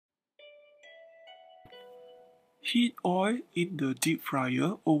Heat oil in the deep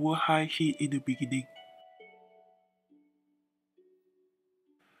fryer over high heat in the beginning.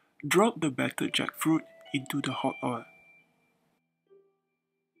 Drop the battered jackfruit into the hot oil.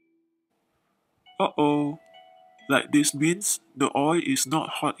 Uh-oh, like this means the oil is not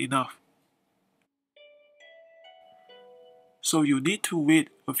hot enough. So you need to wait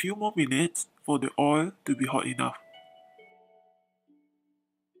a few more minutes for the oil to be hot enough.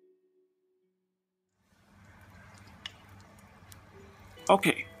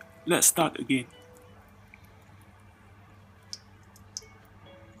 Okay, let's start again.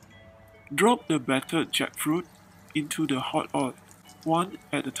 Drop the battered jackfruit into the hot oil, one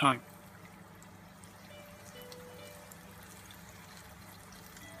at a time.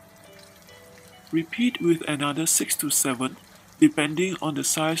 Repeat with another 6 to 7, depending on the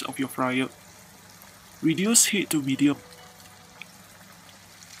size of your fryer. Reduce heat to medium.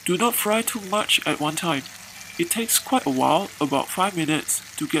 Do not fry too much at one time. It takes quite a while, about 5 minutes,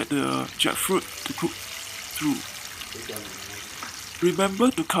 to get the jackfruit to cook through. Remember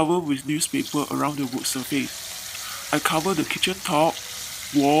to cover with newspaper around the wood surface. I cover the kitchen top,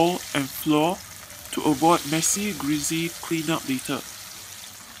 wall and floor to avoid messy, greasy cleanup later.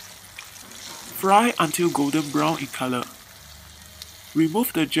 Fry until golden brown in color.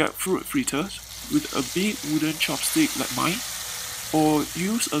 Remove the jackfruit fritters with a big wooden chopstick like mine, or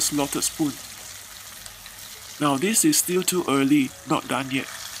use a slotted spoon. Now this is still too early, not done yet.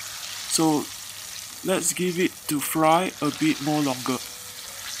 So let's give it to fry a bit more longer.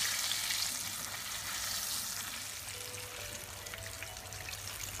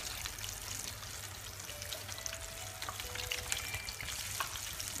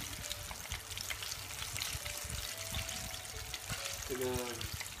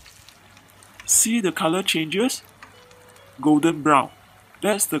 See the color changes? Golden brown.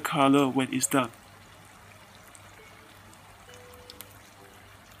 That's the color when it's done.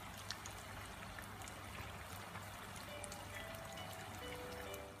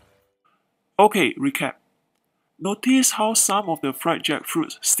 Okay, recap. Notice how some of the fried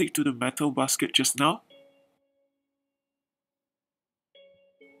jackfruits stick to the metal basket just now?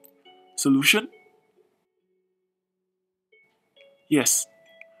 Solution? Yes.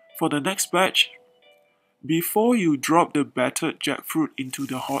 For the next batch, before you drop the battered jackfruit into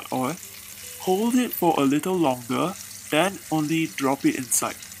the hot oil, hold it for a little longer, then only drop it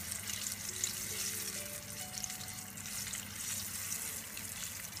inside.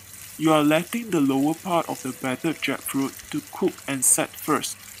 You are letting the lower part of the battered jackfruit to cook and set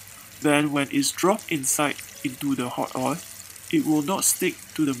first. Then when it's dropped inside into the hot oil, it will not stick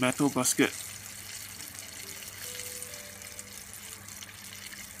to the metal basket.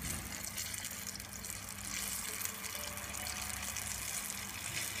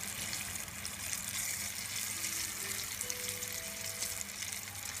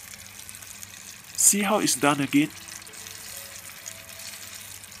 See how it's done again?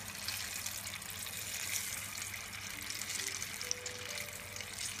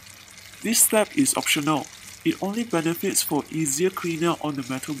 This step is optional. It only benefits for easier cleanup on the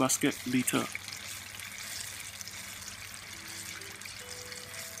metal basket later.